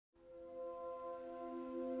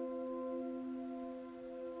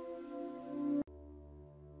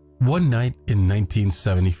One night in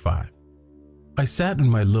 1975, I sat in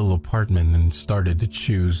my little apartment and started to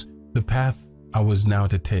choose the path I was now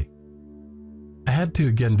to take. I had to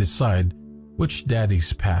again decide which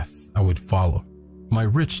daddy's path I would follow, my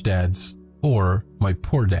rich dad's or my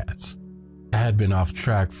poor dad's. I had been off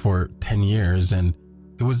track for 10 years and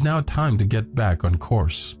it was now time to get back on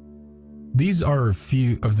course. These are a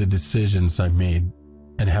few of the decisions I made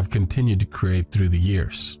and have continued to create through the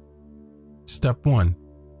years. Step 1.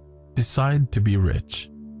 Decide to be rich.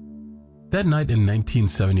 That night in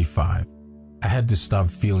 1975, I had to stop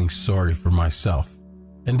feeling sorry for myself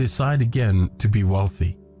and decide again to be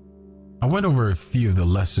wealthy. I went over a few of the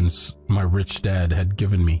lessons my rich dad had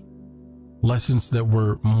given me. Lessons that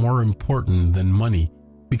were more important than money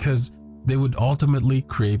because they would ultimately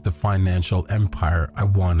create the financial empire I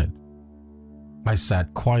wanted. I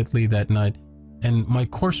sat quietly that night and my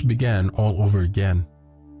course began all over again.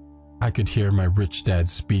 I could hear my rich dad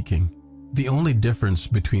speaking. The only difference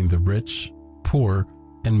between the rich, poor,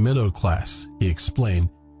 and middle class, he explained,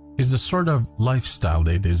 is the sort of lifestyle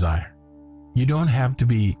they desire. You don't have to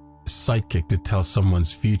be psychic to tell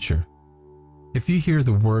someone's future. If you hear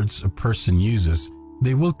the words a person uses,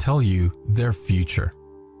 they will tell you their future.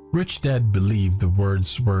 Rich Dad believed the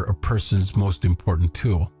words were a person's most important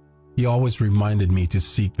tool. He always reminded me to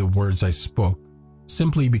seek the words I spoke,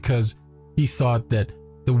 simply because he thought that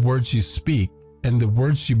the words you speak and the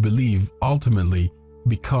words you believe ultimately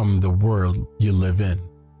become the world you live in.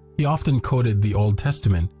 He often quoted the Old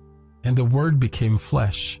Testament, and the word became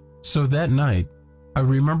flesh. So that night, I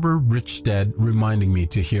remember Rich Dad reminding me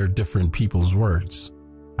to hear different people's words.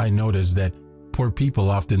 I noticed that poor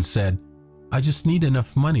people often said, "I just need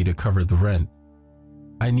enough money to cover the rent.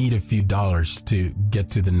 I need a few dollars to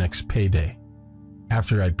get to the next payday.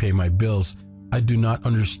 After I pay my bills, I do not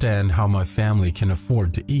understand how my family can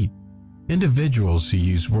afford to eat." Individuals who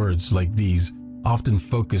use words like these often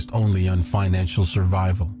focused only on financial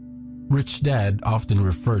survival. Rich Dad often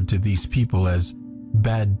referred to these people as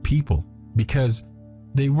bad people because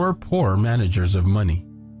they were poor managers of money.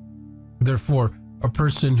 Therefore, a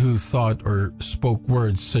person who thought or spoke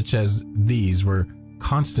words such as these were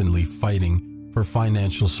constantly fighting for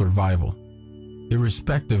financial survival,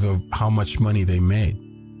 irrespective of how much money they made.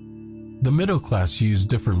 The middle class used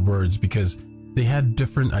different words because they had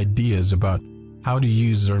different ideas about how to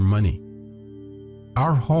use their money.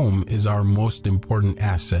 Our home is our most important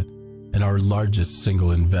asset and our largest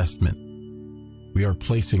single investment. We are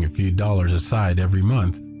placing a few dollars aside every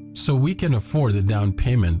month so we can afford the down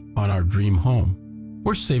payment on our dream home.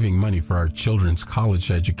 We're saving money for our children's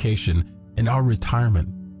college education and our retirement.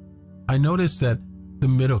 I noticed that the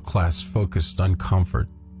middle class focused on comfort.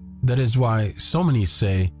 That is why so many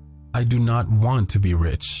say, "I do not want to be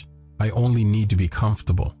rich. I only need to be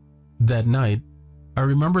comfortable." That night, I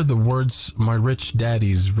remember the words my rich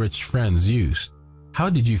daddy's rich friends used. "How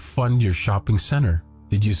did you fund your shopping center?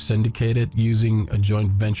 Did you syndicate it using a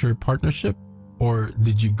joint venture partnership? Or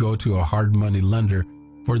did you go to a hard money lender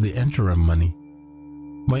for the interim money?"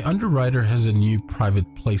 My underwriter has a new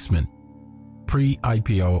private placement,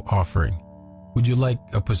 pre-IPO offering. Would you like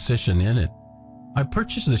a position in it? I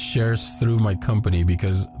purchased the shares through my company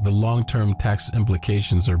because the long-term tax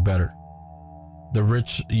implications are better. The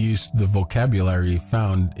rich used the vocabulary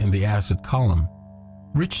found in the asset column.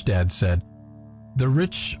 Rich Dad said, "The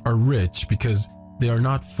rich are rich because they are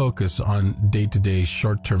not focused on day-to-day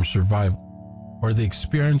short-term survival, or the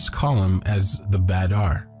experience column as the bad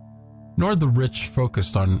are, nor the rich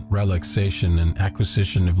focused on relaxation and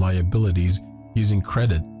acquisition of liabilities using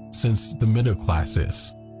credit, since the middle class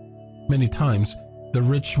is. Many times, the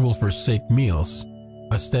rich will forsake meals,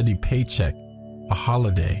 a steady paycheck, a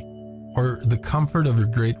holiday, or the comfort of a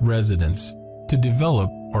great residence to develop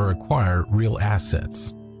or acquire real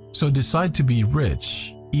assets. So decide to be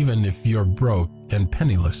rich, even if you're broke and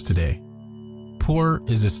penniless today. Poor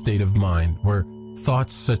is a state of mind where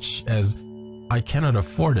thoughts such as, "I cannot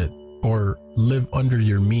afford it," or "live under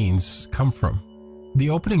your means" come from. The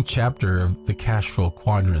opening chapter of the cash flow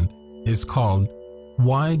quadrant is called,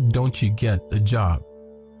 "Why Don't You Get a Job?"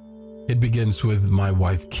 It begins with my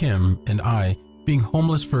wife Kim and I being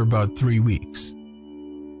homeless for about 3 weeks.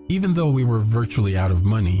 Even though we were virtually out of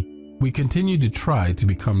money, we continued to try to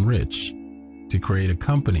become rich, to create a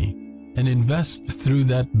company, and invest through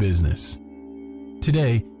that business.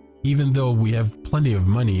 Today, even though we have plenty of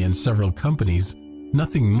money and several companies,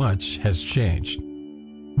 nothing much has changed.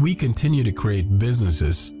 We continue to create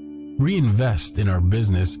businesses, reinvest in our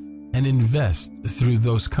business, and invest through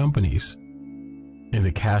those companies. In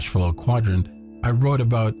the cash flow quadrant, I wrote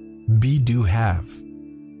about be, do, have.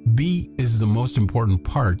 Be is the most important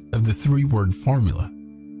part of the 3-word formula.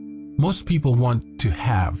 Most people want to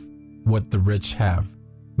have what the rich have,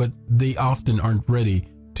 but they often aren't ready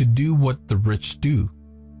to do what the rich do,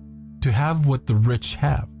 to have what the rich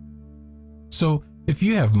have. So if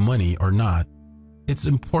you have money or not, it's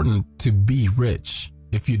important to be rich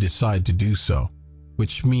if you decide to do so,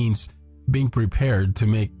 which means being prepared to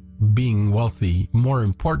make being wealthy more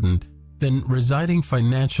important than residing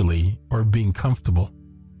financially or being comfortable.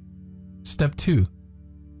 Step 2.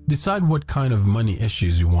 Decide what kind of money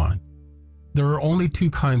issues you want. There are only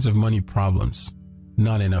two kinds of money problems: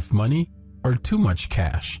 not enough money or too much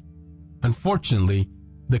cash. Unfortunately,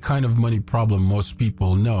 the kind of money problem most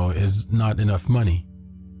people know is not enough money.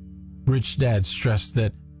 Rich Dad stressed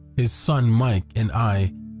that his son Mike and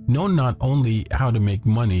I know not only how to make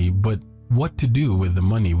money but what to do with the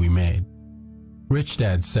money we made. Rich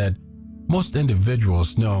Dad said, most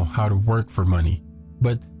individuals know how to work for money,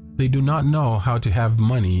 but they do not know how to have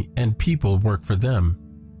money and people work for them.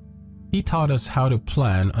 He taught us how to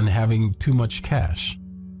plan on having too much cash.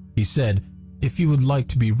 He said, if you would like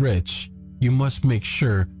to be rich, you must make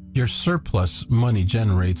sure your surplus money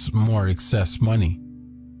generates more excess money.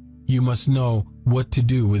 You must know what to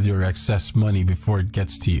do with your excess money before it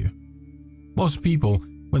gets to you. Most people,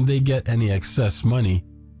 when they get any excess money,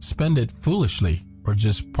 spend it foolishly or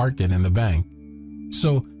just park it in the bank.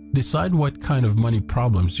 So decide what kind of money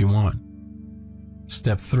problems you want.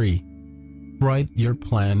 Step 3. Write your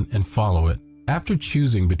plan and follow it. After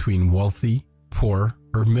choosing between wealthy, poor,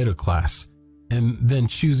 or middle class, and then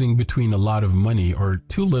choosing between a lot of money or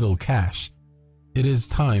too little cash, it is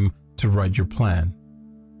time to write your plan.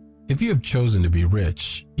 If you have chosen to be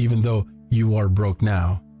rich, even though you are broke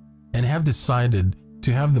now, and have decided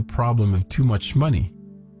to have the problem of too much money,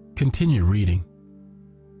 continue reading.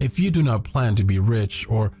 If you do not plan to be rich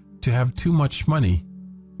or to have too much money,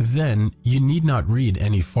 then you need not read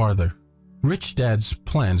any farther. Rich Dad's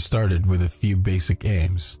plan started with a few basic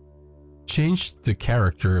aims. Change the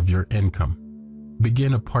character of your income.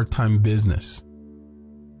 Begin a part-time business.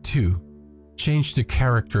 2. Change the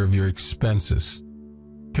character of your expenses.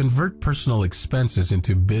 Convert personal expenses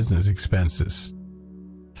into business expenses.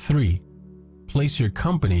 3. Place your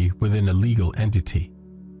company within a legal entity.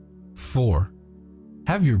 4.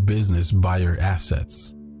 Have your business buy your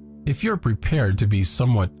assets. If you're prepared to be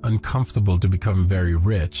somewhat uncomfortable to become very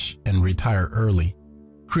rich and retire early,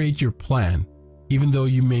 create your plan, even though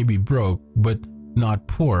you may be broke but not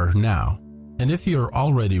poor now. And if you're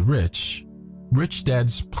already rich, Rich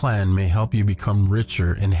Dad's plan may help you become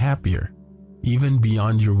richer and happier, even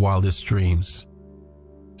beyond your wildest dreams.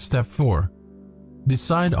 Step 4.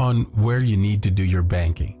 Decide on where you need to do your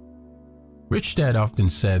banking. Rich Dad often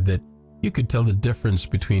said that you could tell the difference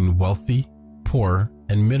between wealthy, poor,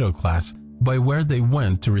 and middle class by where they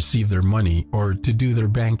went to receive their money or to do their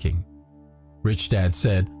banking. Rich Dad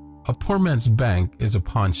said, a poor man's bank is a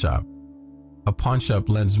pawn shop. A pawn shop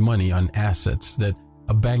lends money on assets that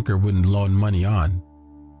a banker wouldn't loan money on.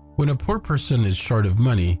 When a poor person is short of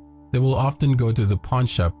money, they will often go to the pawn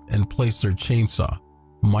shop and place their chainsaw,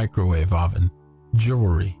 microwave oven,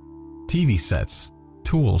 jewelry, TV sets,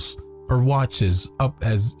 tools, or watches up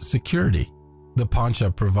as security. The pawn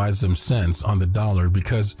shop provides them cents on the dollar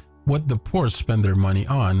because what the poor spend their money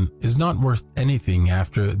on is not worth anything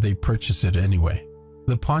after they purchase it anyway.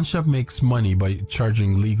 The pawn shop makes money by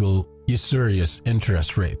charging legal, usurious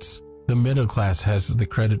interest rates. The middle class has the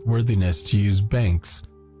credit worthiness to use banks,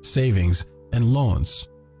 savings, and loans,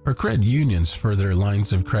 or credit unions for their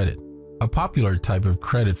lines of credit. A popular type of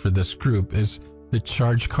credit for this group is the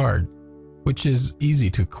charge card, which is easy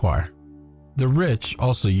to acquire. The rich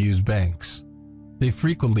also use banks. They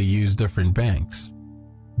frequently use different banks.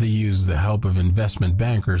 They use the help of investment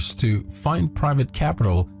bankers to find private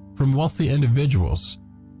capital from wealthy individuals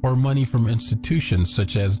or money from institutions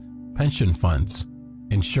such as pension funds,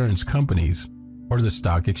 insurance companies, or the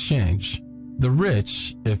stock exchange. The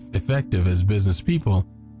rich, if effective as business people,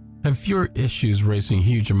 have fewer issues raising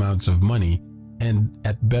huge amounts of money and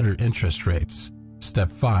at better interest rates. Step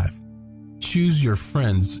 5. Choose your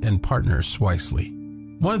friends and partners wisely.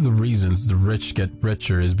 One of the reasons the rich get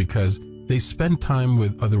richer is because they spend time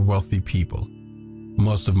with other wealthy people.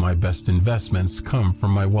 Most of my best investments come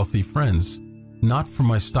from my wealthy friends, not from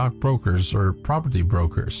my stockbrokers or property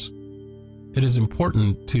brokers. It is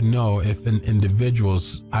important to know if an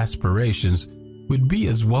individual's aspirations would be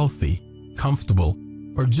as wealthy, comfortable,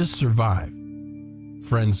 or just survive.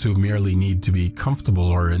 Friends who merely need to be comfortable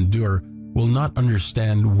or endure will not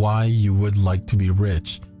understand why you would like to be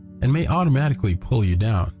rich and may automatically pull you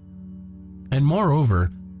down. And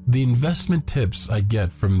moreover, the investment tips I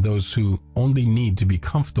get from those who only need to be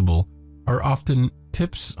comfortable are often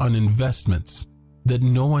tips on investments that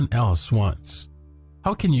no one else wants?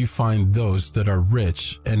 How can you find those that are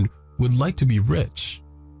rich and would like to be rich?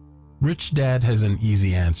 Rich Dad has an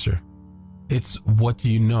easy answer. It's what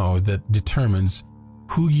you know that determines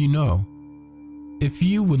who you know. If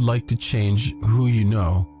you would like to change who you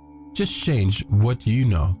know, just change what you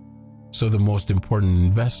know. So the most important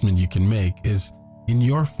investment you can make is in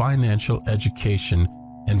your financial education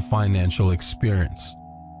and financial experience.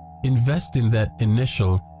 Invest in that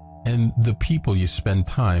initial, and the people you spend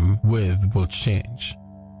time with will change.